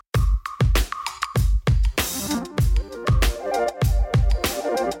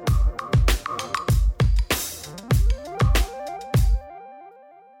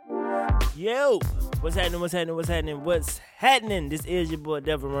What's happening? This is your boy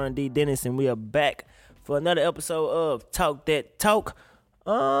Devin D. Dennis, and we are back for another episode of Talk That Talk.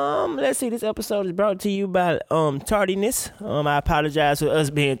 Let's see, this episode is brought to you by tardiness. I apologize for us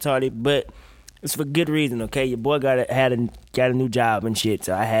being tardy, but it's for good reason, okay? Your boy got a new job and shit,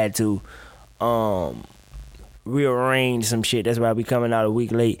 so I had to rearrange some shit. That's why we coming out a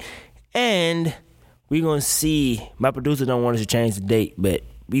week late. And we gonna see, my producer don't want us to change the date, but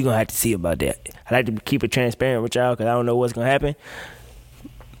we gonna have to see about that. I like to keep it transparent with y'all because I don't know what's gonna happen.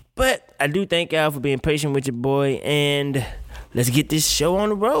 But I do thank y'all for being patient with your boy, and let's get this show on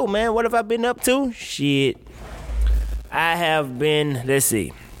the road, man. What have I been up to? Shit. I have been, I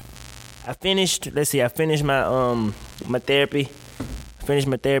finished my my therapy.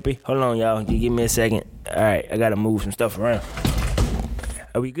 Hold on, y'all. You give me a second. All right, I gotta move some stuff around.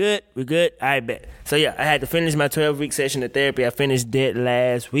 Are we good? We good? I bet. So yeah, I had to finish my 12-week session of therapy. I finished that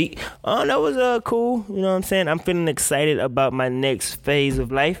last week. That was cool. You know what I'm saying? I'm feeling excited about my next phase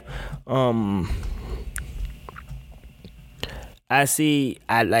of life. The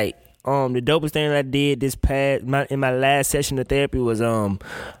dopest thing that I did in my last session of therapy was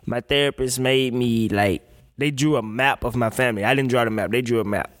my therapist made me they drew a map of my family. I didn't draw the map. They drew a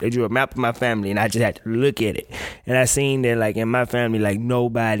map. They drew a map of my family, and I just had to look at it. And I seen that in my family,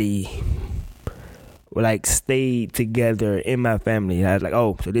 nobody stayed together in my family. And I was like,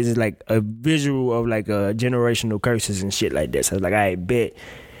 oh, so this is a visual of generational curses and shit like that. So I was like, I bet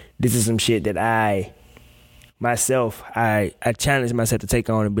this is some shit that I challenged myself to take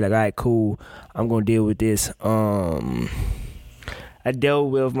on and be like, all right, cool, I'm gonna deal with this. I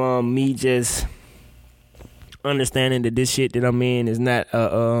dealt with me just understanding that this shit that I'm in is not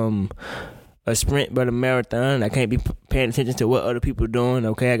a sprint but a marathon. I can't be paying attention to what other people are doing.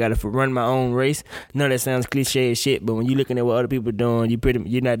 Okay, I gotta run my own race. No, that sounds cliche as shit, but when you're looking at what other people are doing,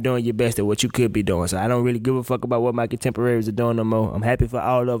 you're not doing your best at what you could be doing. So I don't really give a fuck about what my contemporaries are doing no more. I'm happy for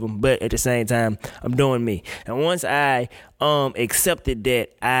all of them, but at the same time, I'm doing me. And once I accepted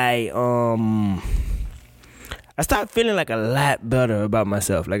that, I started feeling a lot better about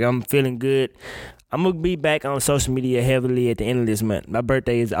myself. I'm feeling good. I'm going to be back on social media heavily at the end of this month. My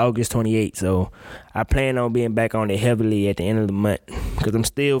birthday is August 28th, so I plan on being back on it heavily at the end of the month because I'm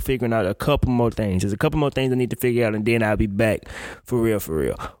still figuring out a couple more things. There's a couple more things I need to figure out, and then I'll be back for real.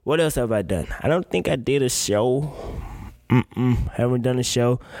 What else have I done? I don't think I did a show. Haven't done a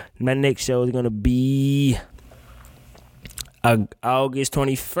show. My next show is going to be August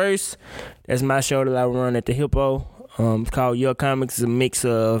 21st. That's my show that I run at the Hippo. It's called Your Comics. It's a mix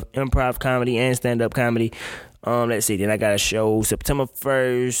of improv comedy and stand-up comedy. Let's see. Then I got a show September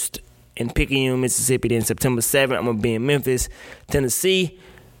 1st in Picayune, Mississippi. Then September 7th, I'm going to be in Memphis, Tennessee.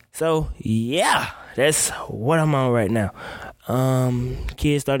 So, yeah, that's what I'm on right now.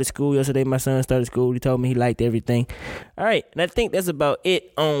 Kids started school yesterday. My son started school. He told me he liked everything. All right, and I think that's about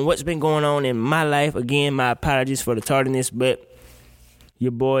it on what's been going on in my life. Again, my apologies for the tardiness, but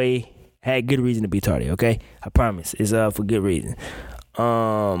your boy had good reason to be tardy, okay? I promise. It's for good reason.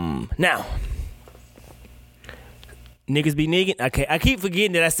 Now, niggas be nigging. Okay, I keep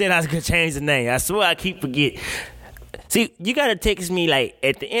forgetting that I said I was gonna change the name. I swear I keep forgetting. See, you gotta text me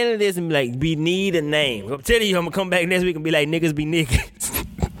at the end of this and be we need a name. I'm telling you, I'm gonna come back next week and be niggas be niggas.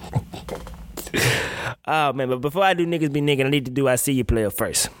 Oh man, but before I do niggas be niggas, I need to do I See You Player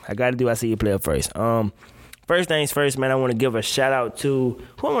first. I gotta do I See You Player first. First things first, man, I want to give a shout out to,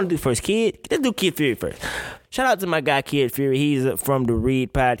 who I want to do first? Let's do Kid Fury first. Shout out to my guy, Kid Fury. He's from the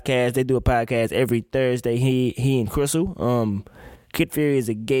Read podcast. They do a podcast every Thursday. He and Crystal. Kid Fury is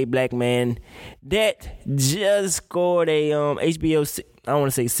a gay black man that just scored a HBO, I don't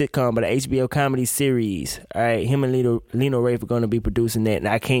want to say sitcom, but an HBO comedy series. All right, him and Lino Rafe are going to be producing that, and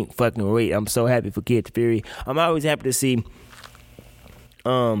I can't fucking wait. I'm so happy for Kid Fury. I'm always happy to see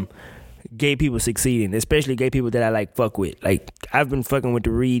gay people succeeding, especially gay people that I fuck with. I've been fucking with the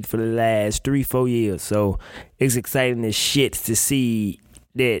Read for the last 3-4 years, so it's exciting as shit to see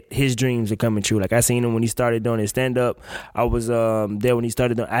that his dreams are coming true. I seen him when he started doing his stand-up. I was there when he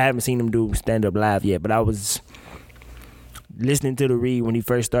started I haven't seen him do stand-up live yet, but I was listening to the Read when he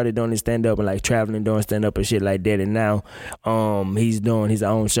first started doing his stand-up and traveling doing stand-up and shit like that, and now he's doing his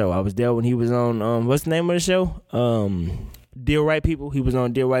own show. I was there when he was on what's the name of the show? Dear White People. He was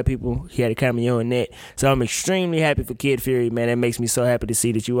on Dear White People. He had a cameo in that. So I'm extremely happy for Kid Fury, man. That makes me so happy to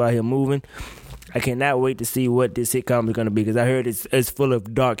see that you out here moving. I cannot wait to see what this sitcom is going to be because I heard it's full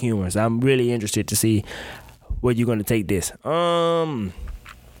of dark humor. So I'm really interested to see where you're going to take this. Who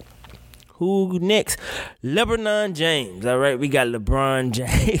next? LeBron James. All right, we got LeBron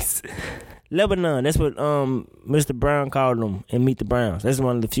James. Lebanon. That's what Mr. Brown called them in Meet the Browns. That's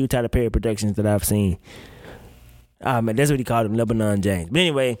one of the few Tyler Perry productions that I've seen. Man, that's what he called him, Lebanon James. But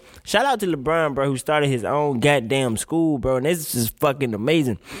anyway, shout out to LeBron, bro, who started his own goddamn school, bro. And this is fucking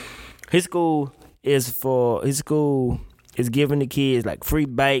amazing. His school is giving the kids like free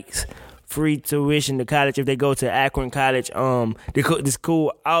bikes, free tuition to college if they go to Akron College. The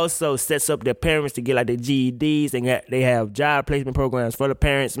school also sets up their parents to get like their GEDs. They have job placement programs for the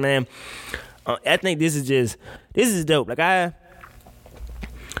parents, man. I think this is dope. Like, I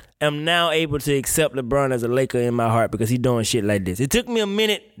am now able to accept LeBron as a Laker in my heart because he's doing shit like this. It took me a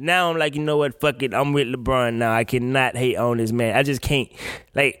minute. Now I'm like, you know what? Fuck it. I'm with LeBron now. I cannot hate on this man. I just can't.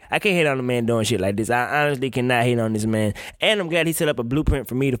 Like, I can't hate on a man doing shit like this. I honestly cannot hate on this man. And I'm glad he set up a blueprint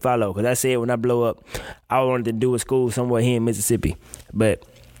for me to follow. Because I said when I blow up, I wanted to do a school somewhere here in Mississippi. But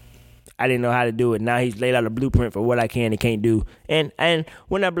I didn't know how to do it. Now he's laid out a blueprint for what I can and can't do. And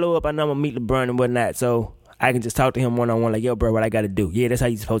when I blow up, I know I'm going to meet LeBron and whatnot. So I can just talk to him one-on-one like, yo, bro, what I got to do? Yeah, that's how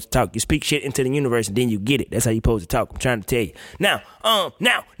you're supposed to talk. You speak shit into the universe and then you get it. That's how you're supposed to talk. I'm trying to tell you. Now,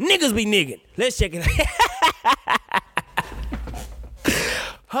 niggas be nigging. Let's check it out.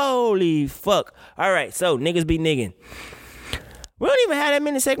 Holy fuck. All right, so niggas be nigging. We don't even have that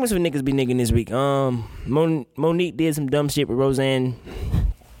many segments for niggas be nigging this week. Monique did some dumb shit with Roseanne.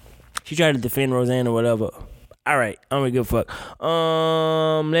 She tried to defend Roseanne or whatever. All right, I don't really give a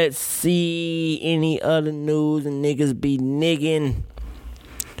fuck. Let's see any other news and niggas be nigging.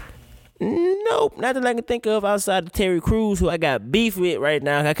 Nope, not that I can think of outside of Terry Crews, who I got beef with right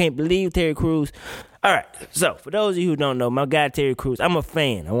now. I can't believe Terry Crews. All right, so for those of you who don't know, my guy Terry Crews, I'm a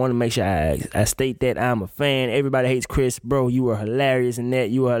fan. I want to make sure I state that I'm a fan. Everybody hates Chris, bro. You were hilarious in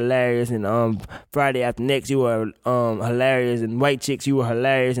that. You were hilarious in Friday After Next. You were hilarious in White Chicks. You were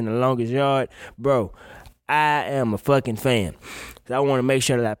hilarious in The Longest Yard, bro. I am a fucking fan. So I want to make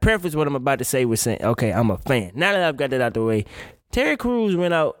sure that I preface what I'm about to say with saying, okay, I'm a fan. Now that I've got that out the way, Terry Crews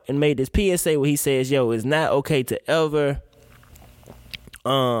went out and made this PSA where he says, yo, it's not okay to ever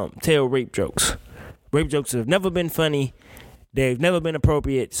tell rape jokes. Rape jokes have never been funny. They've never been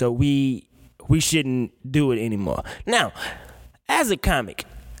appropriate, so we shouldn't do it anymore. Now, as a comic,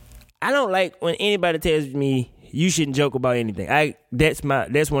 I don't like when anybody tells me you shouldn't joke about anything. That's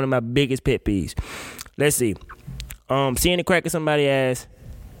one of my biggest pet peeves. Let's see. Seeing the crack of somebody's ass,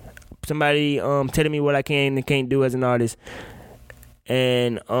 somebody telling me what I can and can't do as an artist,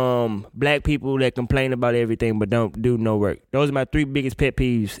 and black people that complain about everything but don't do no work. Those are my three biggest pet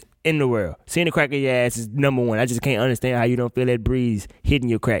peeves in the world. Seeing the crack of your ass is number one. I just can't understand how you don't feel that breeze hitting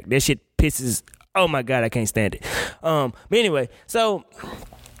your crack. That shit pisses. Oh my God, I can't stand it. But anyway, so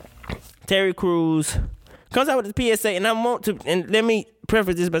Terry Crews comes out with the PSA, and let me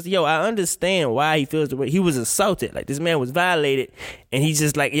preface this by saying, yo, I understand why he feels the way. He was assaulted. Like, this man was violated, and he's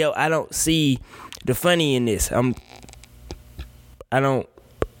just like, yo, I don't see the funny in this. I don't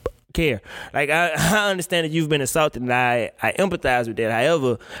care. Like, I understand that you've been assaulted, and I empathize with that.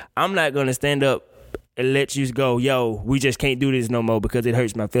 However, I'm not going to stand up and let you go, yo, we just can't do this no more because it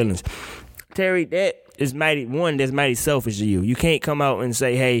hurts my feelings. Terry, that's mighty selfish of you. You can't come out and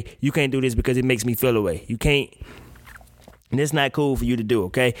say, hey, you can't do this because it makes me feel away. You can't. And it's not cool for you to do,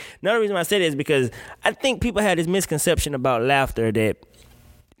 okay? Another reason why I say that is because I think people have this misconception about laughter that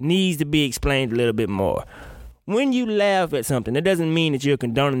needs to be explained a little bit more. When you laugh at something, that doesn't mean that you're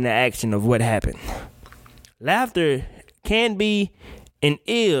condoning the action of what happened. Laughter can be and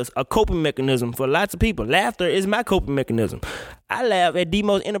is a coping mechanism for lots of people. Laughter is my coping mechanism. I laugh at the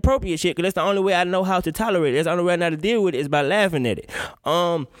most inappropriate shit because that's the only way I know how to tolerate it. That's the only way I know how to deal with it is by laughing at it.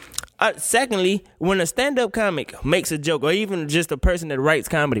 Secondly, when a stand-up comic makes a joke, or even just a person that writes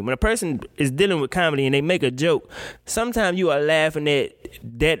comedy, when a person is dealing with comedy and they make a joke, sometimes you are laughing at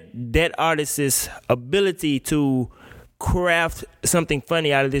that artist's ability to craft something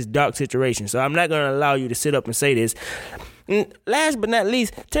funny out of this dark situation. So I'm not going to allow you to sit up and say this. And last but not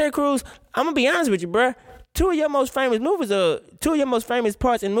least, Terry Crews, I'm going to be honest with you, bruh. Two of your most famous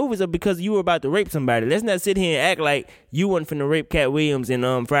parts in movies are because you were about to rape somebody. Let's not sit here and act like you wasn't finna rape Cat Williams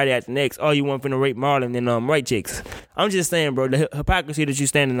in Friday After Next, or you wasn't finna rape Marlon in White Chicks. I'm just saying, bro, the hypocrisy that you're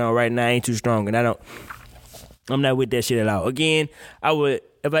standing on right now ain't too strong, and I'm not with that shit at all. Again,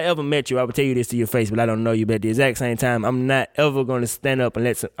 if I ever met you, I would tell you this to your face, but I don't know you. But at the exact same time, I'm not ever going to stand up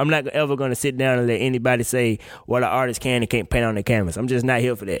and I'm not ever going to sit down and let anybody say what an artist can and can't paint on the canvas. I'm just not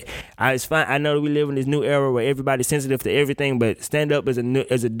here for that. It's fine. I know that we live in this new era where everybody's sensitive to everything, but stand up is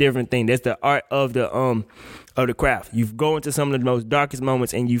a different thing. That's the art of the craft. You go into some of the most darkest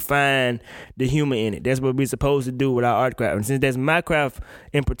moments and you find the humor in it. That's what we're supposed to do with our art craft. And since that's my craft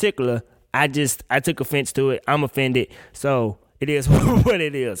in particular, I took offense to it. I'm offended. So it is what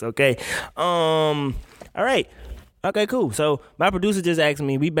it is. Okay. All right. Okay, cool. So my producer just asked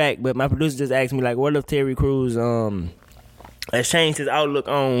me, we back, but my producer just asked me, like, what if Terry Crews has changed his outlook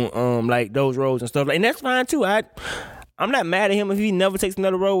on like those roles and stuff, and that's fine too. I'm not mad at him if he never takes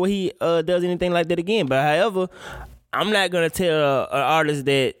another role where he does anything like that again. But however, I'm not gonna tell an artist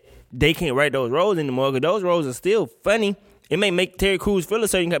that they can't write those roles anymore, because those roles are still funny. It may make Terry Crews feel a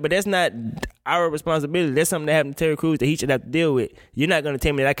certain kind, but that's not our responsibility. That's something that happened to Terry Crews that he should have to deal with. You're not going to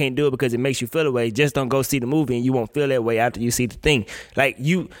tell me that I can't do it because it makes you feel a way. Just don't go see the movie and you won't feel that way after you see the thing. Like,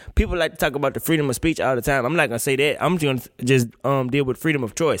 people like to talk about the freedom of speech all the time. I'm not going to say that. I'm just going to deal with freedom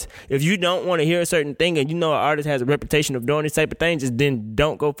of choice. If you don't want to hear a certain thing and you know an artist has a reputation of doing this type of thing, just then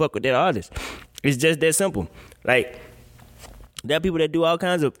don't go fuck with that artist. It's just that simple. Like, there are people that do all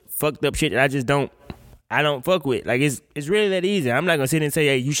kinds of fucked up shit that I don't fuck with. Like, it's really that easy. I'm not gonna sit and say,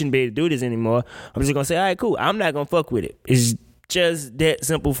 hey, you shouldn't be able to do this anymore. I'm just gonna say, all right, cool. I'm not gonna fuck with it. It's just that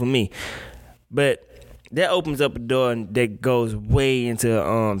simple for me. But that opens up a door that goes way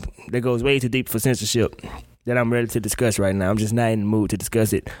too deep for censorship that I'm ready to discuss right now. I'm just not in the mood to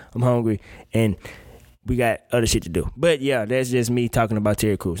discuss it. I'm hungry and we got other shit to do. But yeah, that's just me talking about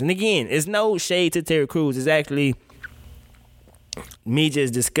Terry Crews. And again, it's no shade to Terry Crews. It's actually me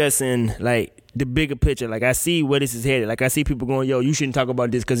just discussing like the bigger picture. Like, I see where this is headed. Like, I see people going, yo, you shouldn't talk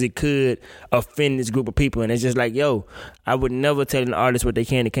about this because it could offend this group of people. And it's just like, yo, I would never tell an artist what they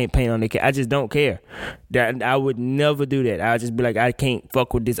can and can't paint on their can. I just don't care. I would never do that. I'll just be like, I can't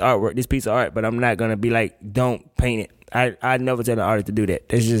fuck with this artwork, this piece of art, but I'm not going to be like, don't paint it. I never tell an artist to do that.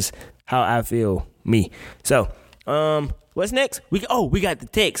 That's just how I feel, me. So, what's next? We got the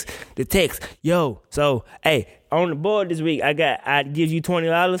text. Yo, so, hey, on the board this week, I'd give you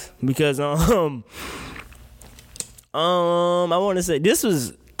 $20 because I want to say this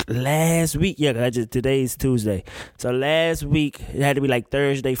was last week. Yeah, today's Tuesday. So last week it had to be like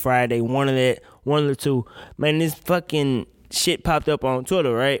Thursday, Friday, one of the two. Man, this fucking shit popped up on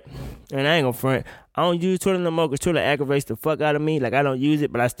Twitter, right? And I ain't gonna front. I don't use Twitter no more because Twitter aggravates the fuck out of me. Like, I don't use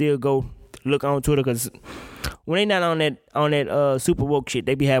it, but I still go look on Twitter because when they not on that super woke shit,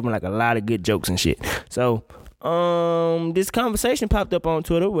 they be having like a lot of good jokes and shit. So this conversation popped up on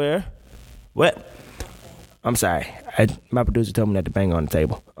Twitter where, what? I'm sorry. My producer told me not to bang on the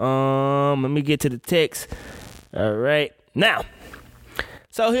table. Let me get to the text. All right. Now,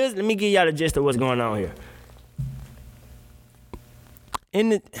 so let me give y'all the gist of what's going on here.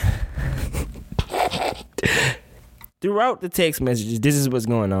 Throughout the text messages, this is what's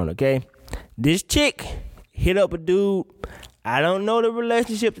going on, okay? This chick hit up a dude. I don't know the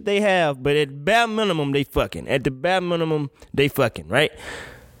relationship that they have, but at bare minimum, they fucking. At the bare minimum, they fucking, right?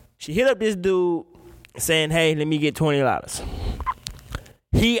 She hit up this dude saying, hey, let me get $20.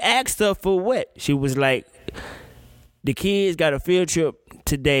 He asked her for what? She was like, the kids got a field trip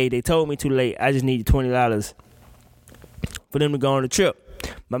today. They told me too late. I just need $20 for them to go on the trip.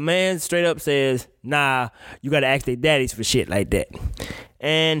 My man straight up says, nah, you got to ask their daddies for shit like that.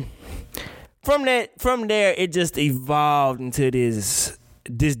 And from there, it just evolved into this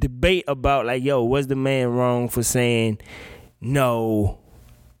debate about like, yo, was the man wrong for saying no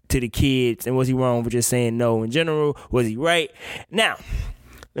to the kids, and was he wrong for just saying no in general? Was he right? Now,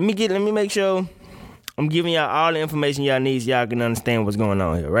 let me make sure I'm giving y'all all the information y'all need so y'all can understand what's going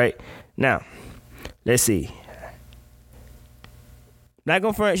on here, right? Now, let's see. Not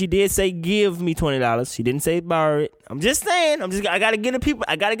gonna front. She did say give me $20. She didn't say borrow it. I'm just saying. I gotta get the people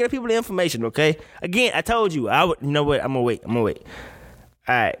the information. Okay. Again, I told you. You know what? I'm gonna wait. All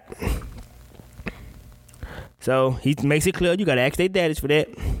right. So he makes it clear you gotta ask their daddies for that.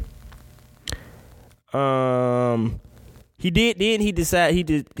 He did. Then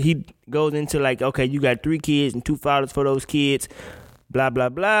he goes into like, okay, you got 3 kids and 2 fathers for those kids. Blah blah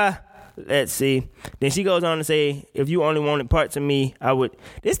blah. Let's see. Then she goes on to say, if you only wanted parts of me, I would.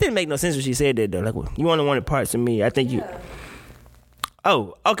 This didn't make no sense when she said that, though. Like, you only wanted parts of me. I think you.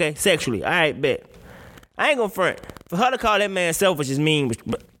 Oh, okay. Sexually. All right, bet. I ain't gonna front. For her to call that man selfish is mean,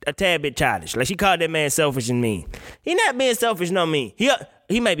 but a tad bit childish. Like, she called that man selfish and mean. He not being selfish, no mean.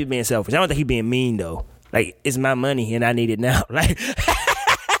 He might be being selfish. I don't think he being mean, though. Like, it's my money and I need it now. Like.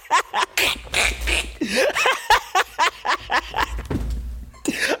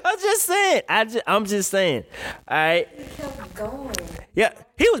 I'm just saying. All right. He kept going. Yeah,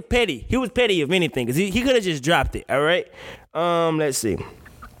 he was petty. He was petty, if anything, because he could have just dropped it. All right. Let's see.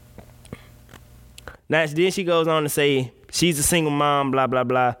 Now, then she goes on to say she's a single mom. Blah blah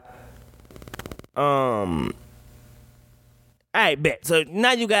blah. All right, bet. So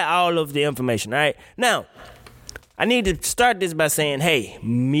now you got all of the information. All right. Now, I need to start this by saying, hey,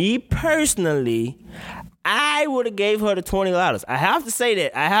 me personally, I would have gave her the $20. I have to say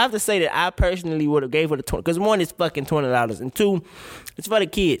that. I personally would have gave her the 20, because one, it's fucking $20, and two, it's for the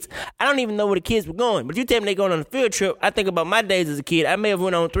kids. I don't even know where the kids were going, but you tell me they going on a field trip. I think about my days as a kid. I may have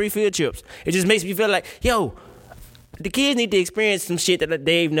went on 3 field trips. It just makes me feel like, yo, the kids need to experience some shit that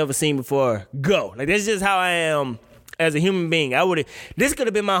they've never seen before. Go. Like, that's just how I am as a human being. This could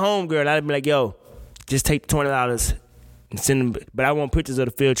have been my homegirl. I'd be like, yo, just take the $20 and send them. But I want pictures of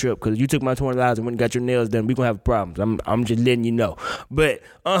the field trip, because you took my $20 and went and got your nails done. We gonna have problems. I'm just letting you know. But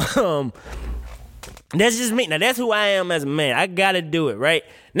that's just me. Now, that's who I am as a man. I gotta do it, right?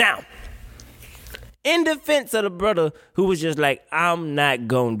 Now, in defense of the brother who was just like, I'm not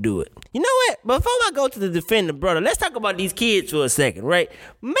gonna do it. You know what? Before I go to the defend the brother, let's talk about these kids for a second, right?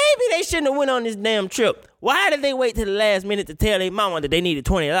 Maybe they shouldn't have went on this damn trip. Why did they wait till the last minute to tell their mama that they needed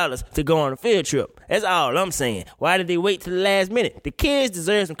 $20 to go on a field trip? That's all I'm saying. Why did they wait till the last minute? The kids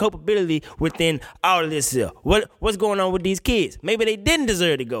deserve some culpability within all of this here. What's going on with these kids? Maybe they didn't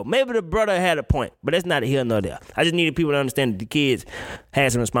deserve to go. Maybe the brother had a point, but that's neither here nor there. I just needed people to understand that the kids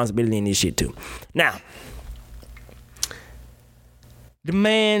had some responsibility in this shit too. Now, the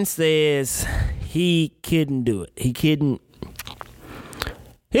man says he couldn't do it. He couldn't.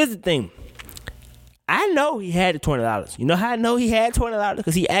 Here's the thing. I know he had the $20. You know how I know he had $20?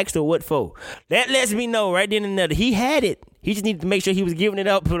 Because he asked her what for. That lets me know right then and there that he had it. He just needed to make sure he was giving it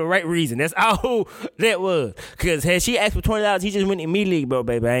up for the right reason. That's all that was. Because had she asked for $20, he just went immediately, bro,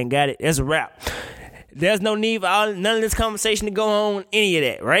 baby, I ain't got it. That's a wrap. There's no need for none of this conversation to go on, any of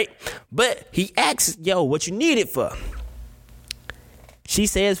that, right? But he asks, yo, what you need it for? She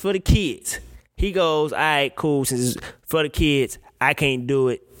says for the kids. He goes, all right, cool. Since it's for the kids, I can't do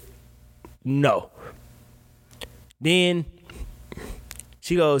it. No. Then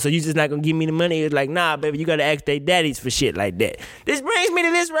she goes, so you just not going to give me the money? It's like, nah, baby, you got to ask their daddies for shit like that. This brings me to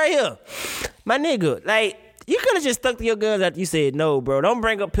this right here. My nigga, like, you could have just stuck to your guns after you said no, bro. Don't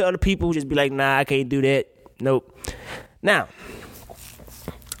bring up other people who just be like, nah, I can't do that. Nope. Now,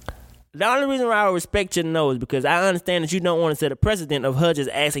 the only reason why I respect your no is because I understand that you don't want to set a precedent of her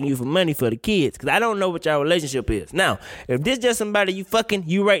just asking you for money for the kids. Because I don't know what your relationship is. Now, if this just somebody you fucking,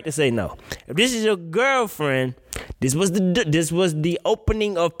 you right to say no. If this is your girlfriend, this was the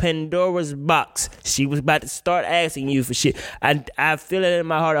opening of Pandora's box. She was about to start asking you for shit. I feel it in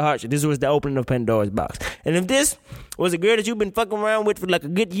my heart of hearts. This was the opening of Pandora's box. And if this was a girl that you've been fucking around with for like a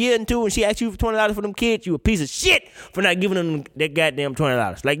good year and two, and she asked you for $20 for them kids, you a piece of shit for not giving them that goddamn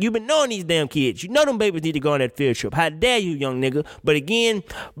 $20. Like, you've been knowing these damn kids. You know them babies need to go on that field trip. How dare you, young nigga? But again,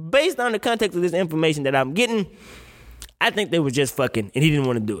 based on the context of this information that I'm getting, I think they was just fucking, and he didn't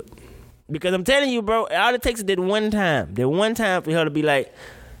want to do it. Because I'm telling you, bro, all it takes is that one time for her to be like,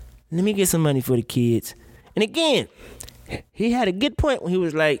 let me get some money for the kids. And again, he had a good point when he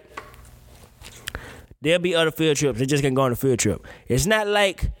was like, there'll be other field trips. They just can't go on a field trip. It's not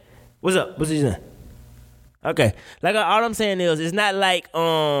like, what's up? What's this? Okay. Like, all I'm saying is, it's not like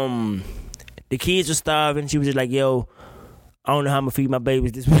the kids are starving. She was just like, yo, I don't know how I'm going to feed my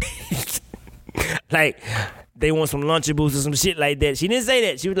babies this week. Like, they want some Lunchables or some shit like that. She didn't say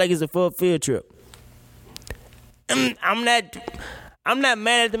that. She was like, it's a full field trip. I'm not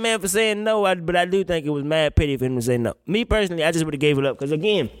mad at the man for saying no, but I do think it was mad petty for him to say no. Me personally, I just would have gave it up because,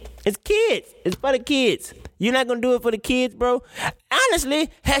 again, it's kids. It's for the kids. You're not going to do it for the kids, bro. Honestly,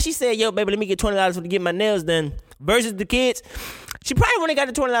 had she said, yo, baby, let me get $20 to get my nails done versus the kids, she probably wouldn't have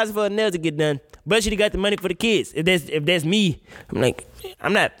got the $20 for her nails to get done, but she'd have got the money for the kids. If that's me, I'm like,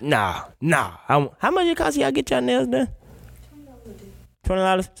 I'm not, nah. How much it cost y'all get y'all nails done?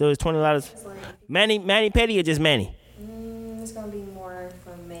 $20? So it's $20. Manny Petty or just Manny? It's going to be more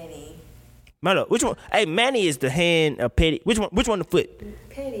for Manny. Mano, which one? Hey, Manny is the hand of Petty. Which one the foot?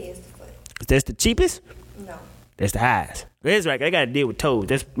 Petty is the foot. That's the cheapest? No. That's the highest. That's right. I got to deal with toes.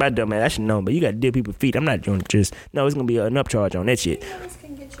 That's my dumb ass. I should know, but you got to deal with people's feet. I'm not doing just, no, it's going to be an upcharge on that shit. This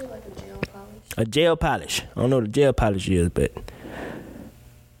can get you like a gel polish. A gel polish. I don't know what a gel polish is, but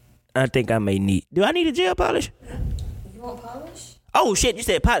I think I may need. Do I need a gel polish? You want polish? Oh, shit. You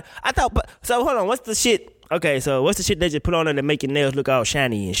said polish. I thought, so hold on. What's the shit? Okay, so what's the shit they just put on there to make your nails look all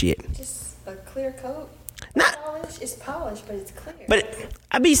shiny and shit? Just a clear coat. Polish. It's polished, but it's clear. But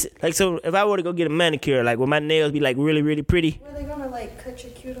I be like, so if I were to go get a manicure, like, would my nails be like really, really pretty? Well, they're gonna like cut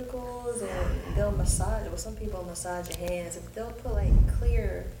your cuticles and they'll massage. Well, some people massage your hands. They'll put like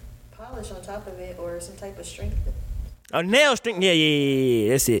clear polish on top of it or some type of strength. Oh, nail strength. Yeah.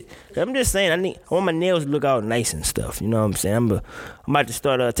 That's it. I'm just saying, I want my nails to look all nice and stuff. You know what I'm saying? I'm about to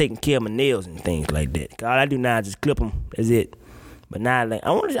start taking care of my nails and things like that. All I do now is just clip them. That's it. But now, like,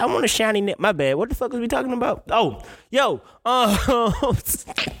 I want a shiny nail. My bad. What the fuck was we talking about? Oh, yo.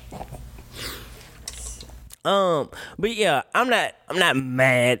 But yeah, I'm not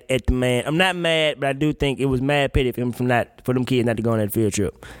mad at the man. I'm not mad, but I do think it was mad petty for him for them kids not to go on that field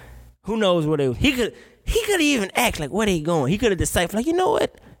trip. Who knows what he could even act like where they going. He could have decided like, you know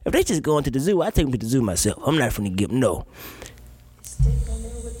what? If they just going to the zoo, I take them to the zoo myself. I'm not finna give them no. Stick them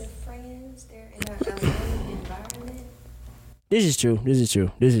there with their friends. They're in our environment. This is true.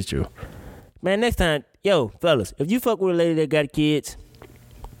 Man, next time, yo, fellas, if you fuck with a lady that got kids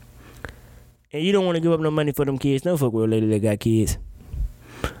and you don't want to give up no money for them kids, don't fuck with a lady that got kids.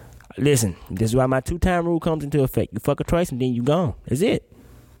 Listen, this is why my 2-time rule comes into effect. You fuck her twice and then you gone. That's it.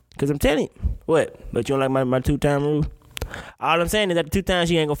 Because I'm telling you. What? But you don't like my 2-time rule? All I'm saying is that the 2 times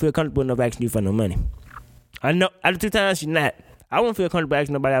she ain't going to feel comfortable enough asking you for no money. I know, out of 2 times she's not. I won't feel comfortable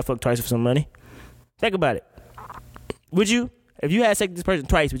asking nobody I fuck twice for some money. Think about it. Would you? If you had sex with this person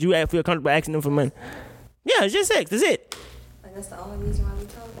twice, would you feel comfortable asking them for money? Yeah, it's just sex. That's it. Like, that's the only reason why we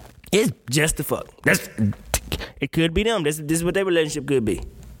talk? It's just the fuck. It could be them. This is what their relationship could be.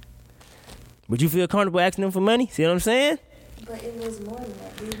 Would you feel comfortable asking them for money? See what I'm saying? But it was more than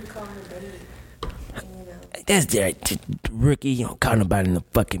that. We would call her baby. That's right, rookie. You don't call nobody in the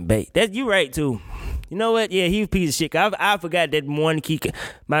fucking bait. That's you right too. You know what? Yeah, he was a piece of shit. I forgot that one key.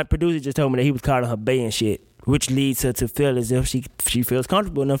 My producer just told me that he was calling her bae and shit, which leads her to feel as if she feels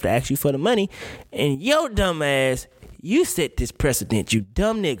comfortable enough to ask you for the money. And yo, dumb ass, you set this precedent, you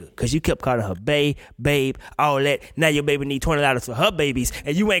dumb nigga, because you kept calling her babe, all that. Now your baby need $20 for her babies,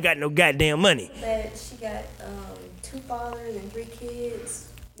 and you ain't got no goddamn money. That she got 2 fathers and 3 kids.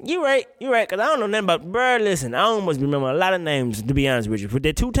 You right, because I don't know nothing about, bruh, listen, I almost remember a lot of names, to be honest with you. For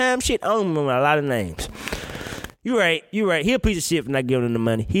that 2-time shit, I don't remember a lot of names. You right. He a piece of shit for not giving him the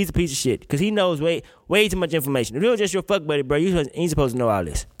money. He's a piece of shit, because he knows way too much information. If it was just your fuck buddy, bro, you ain't supposed to know all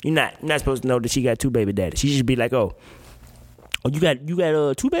this. You're not supposed to know that she got 2 baby daddies. She should be like, oh, you got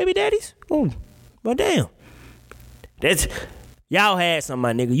 2 baby daddies? Oh, well, damn. That's... Y'all had some,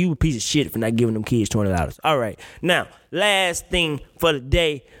 my nigga. You a piece of shit for not giving them kids $20. All right. Now, last thing for the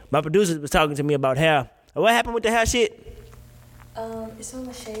day. My producer was talking to me about hair. What happened with the hair shit? It's on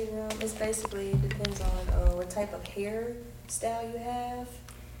the shade room. It's basically, it depends on what type of hair style you have.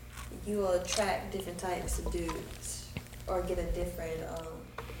 You will attract different types of dudes or get a different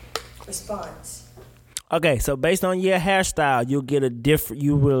response. Okay, so based on your hairstyle, you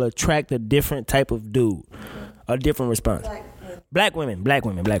will attract a different type of dude. A different response. Black women.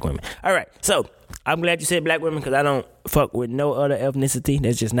 All right, so I'm glad you said black women because I don't fuck with no other ethnicity.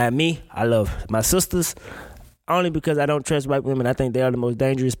 That's just not me. I love my sisters only because I don't trust white women. I think they are the most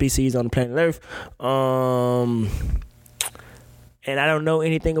dangerous species on the planet Earth. And I don't know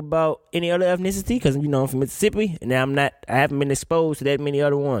anything about any other ethnicity because, you know, I'm from Mississippi and I haven't been exposed to that many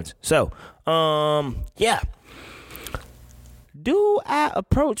other ones. So, yeah. Do I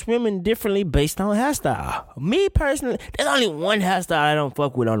approach women differently based on hairstyle? Me personally, there's only one hairstyle I don't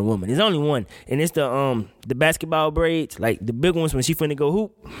fuck with on a woman. There's only one, and it's the basketball braids, like the big ones when she finna go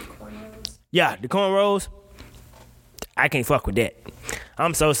hoop. Cornrows. Yeah, the cornrows. I can't fuck with that.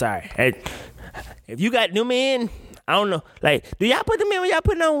 I'm so sorry. If you got them in, I don't know. Like, do y'all put them in when y'all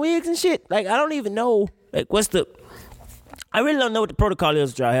putting on wigs and shit? Like, I don't even know. Like, I really don't know what the protocol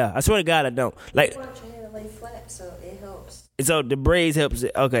is with y'all hair. I swear to God, I don't. Like, you want your hair to lay flat, so it helps. So the braids helps.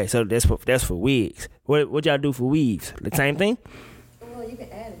 Okay, so that's for wigs. What y'all do for weaves? The same thing? Well, you can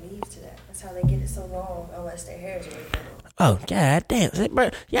add a weave to that. That's how they get it so long, unless their hair is really long. Oh, god damn.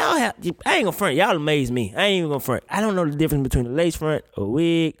 Y'all I ain't gonna front. Y'all amaze me. I ain't even gonna front. I don't know the difference between a lace front, a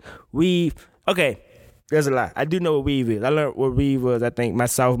wig, weave. Okay, there's a lot. I do know what weave is. I learned what weave was, I think, my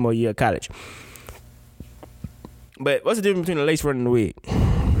sophomore year of college. But what's the difference between a lace front and a wig?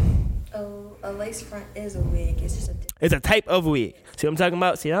 Oh, a lace front is a wig. It's just It's a type of wig. See what I'm talking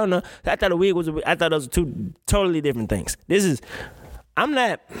about? See, I don't know. I thought a wig was a wig. I thought those were 2 totally different things.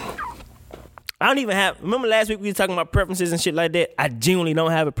 I don't even have, remember last week we were talking about preferences and shit like that? I genuinely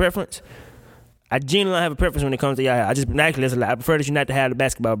don't have a preference. When it comes to y'all hair. Actually, that's a lie. I prefer that you not to have the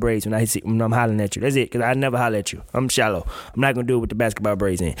basketball braids when I'm hollering at you. That's it, because I never holler at you. I'm shallow. I'm not going to do it with the basketball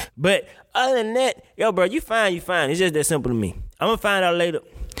braids in. But other than that, yo, bro, you fine. It's just that simple to me. I'm going to find out later.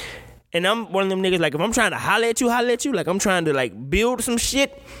 And I'm one of them niggas, like, if I'm trying to holler at you, like, I'm trying to, like, build some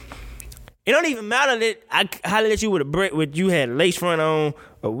shit, it don't even matter that I holler at you with you had a lace front on,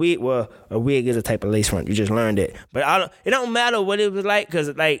 a wig. Well, a wig is a type of lace front. You just learned that. But it don't matter what it was like, because,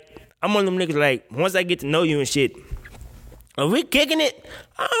 like, I'm one of them niggas, like, once I get to know you and shit, if we kicking it,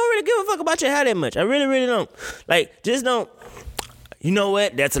 I don't really give a fuck about your hair that much. I really, really don't. Like, just don't. You know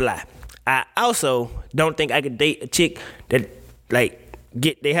what? That's a lie. I also don't think I could date a chick that, like,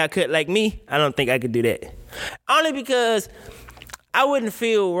 get their hair cut like me. I don't think I could do that. Only because I wouldn't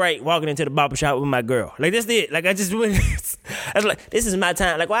feel right walking into the barber shop with my girl. Like, that's it. Like, I just wouldn't. I was like, this is my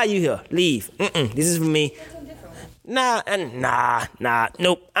time. Like, why are you here? Leave. This is for me. Nah.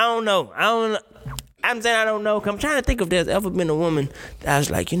 Nope. I don't know. I'm saying I don't know. 'Cause I'm trying to think if there's ever been a woman that I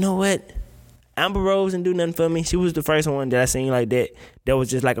was like, you know what? Amber Rose didn't do nothing for me. She was the first one that I seen like that. That was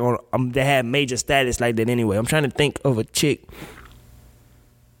just like that had major status like that anyway. I'm trying to think of a chick.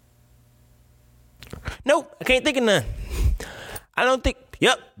 Nope. I can't think of none. I don't think.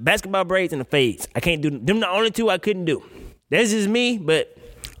 Yep, basketball braids and the fades. I can't do them. The only two I couldn't do. That's just me, but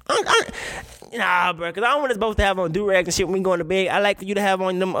nah, bro. Cause I don't want us both to have on do-rags and shit when we go to bed. I like for you to have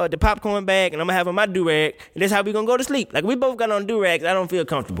on them the popcorn bag, and I'm gonna have on my do-rag, and that's how we gonna go to sleep. Like we both got on do-rags. I don't feel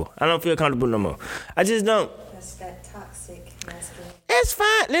comfortable. I don't feel comfortable no more. I just don't. That's that toxic masculinity. It's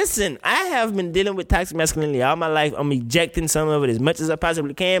fine. Listen, I have been dealing with toxic masculinity all my life. I'm ejecting some of it as much as I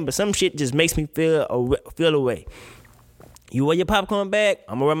possibly can, but some shit just makes me feel away. You wear your popcorn bag,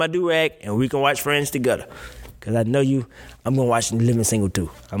 I'm gonna wear my do-rag, and we can watch Friends together. Cause I know you, I'm gonna watch Living Single too.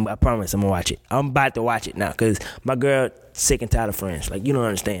 I promise I'm gonna watch it. I'm about to watch it now, cause my girl sick and tired of Friends. Like, you don't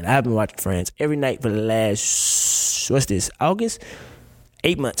understand. I've been watching Friends every night for the last, August?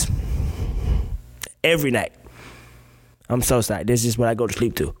 8 months. Every night. I'm so sorry. This is what I go to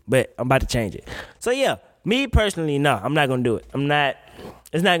sleep to. But I'm about to change it. So yeah, me personally, no, I'm not gonna do it.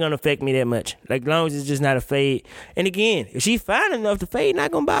 It's not gonna affect me that much. Like, as long as it's just not a fade. And again, if she's fine enough, the fade not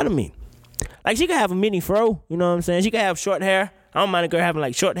gonna bother me. Like, she could have a mini fro, you know what I'm saying? She could have short hair. I don't mind a girl having,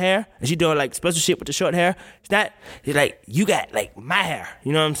 like, short hair. And she doing, like, special shit with the short hair. It's like, you got, like, my hair.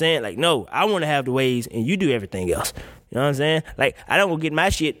 You know what I'm saying? Like, no, I want to have the waves and you do everything else. You know what I'm saying? Like, I don't go get my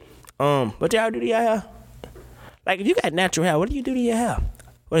shit. What y'all do to your hair? Like, if you got natural hair, what do you do to your hair?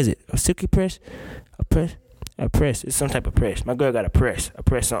 What is it? A silky press? A press? A press. It's some type of press. My girl got a press. A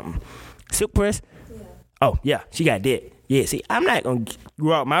press something. Silk press? Yeah. Oh, yeah. She got that. Yeah, see, I'm not going to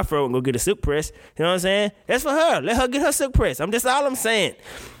grow out my fro and go get a silk press. You know what I'm saying? That's for her. Let her get her silk press. That's all I'm saying.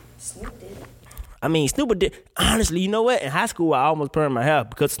 Snoop did. I mean, Snoop did. Honestly, you know what? In high school, I almost permed my hair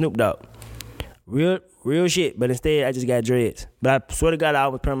because of Snoop Dogg. Real shit. But instead, I just got dreads. But I swear to God, I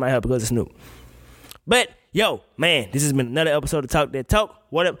almost permed my hair because of Snoop. But, yo, man, this has been another episode of Talk That Talk.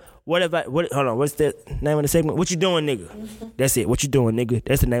 Hold on, what's the name of the segment? What you doing, nigga? That's it. What you doing, nigga?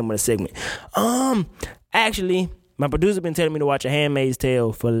 That's the name of the segment. Actually, my producer been telling me to watch A Handmaid's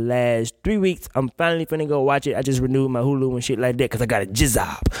Tale for the last 3 weeks. I'm finally finna go watch it. I just renewed my Hulu and shit like that because I got a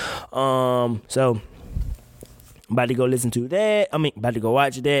jizzab. So I'm about to go listen to that. About to go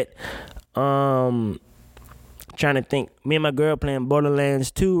watch that. Trying to think. Me and my girl playing Borderlands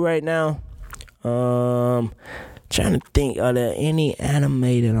 2 right now. Trying to think, are there any anime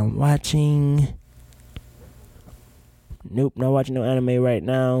that I'm watching? Nope, not watching no anime right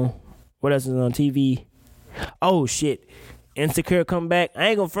now. What else is on TV? Oh shit, Insecure come back. I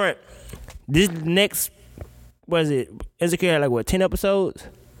ain't gonna front. This next, Insecure had like 10 episodes?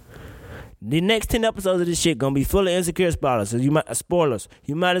 The next 10 episodes of this shit gonna be full of Insecure spoilers. So you might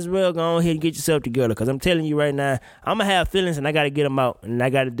as well go on ahead and get yourself together. Cause I'm telling you right now, I'm gonna have feelings and I gotta get them out. And I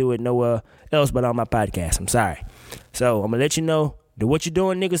gotta do it nowhere else but on my podcast. I'm sorry. So I'm gonna let you know the What You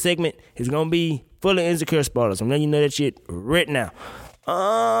Doing Nigga segment is gonna be full of Insecure spoilers. I'm letting you know that shit right now.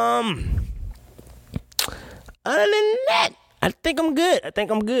 Other than that, I think I'm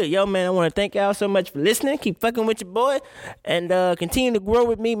good. Yo, man, I want to thank y'all so much for listening. Keep fucking with your boy. And continue to grow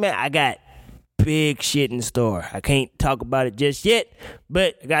with me, man. I got big shit in store. I can't talk about it just yet,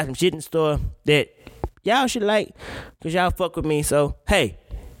 but I got some shit in store that y'all should like because y'all fuck with me. So, hey,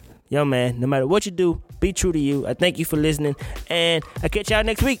 yo, man, no matter what you do, be true to you. I thank you for listening. And I catch y'all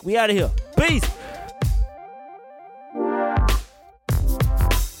next week. We out of here. Peace.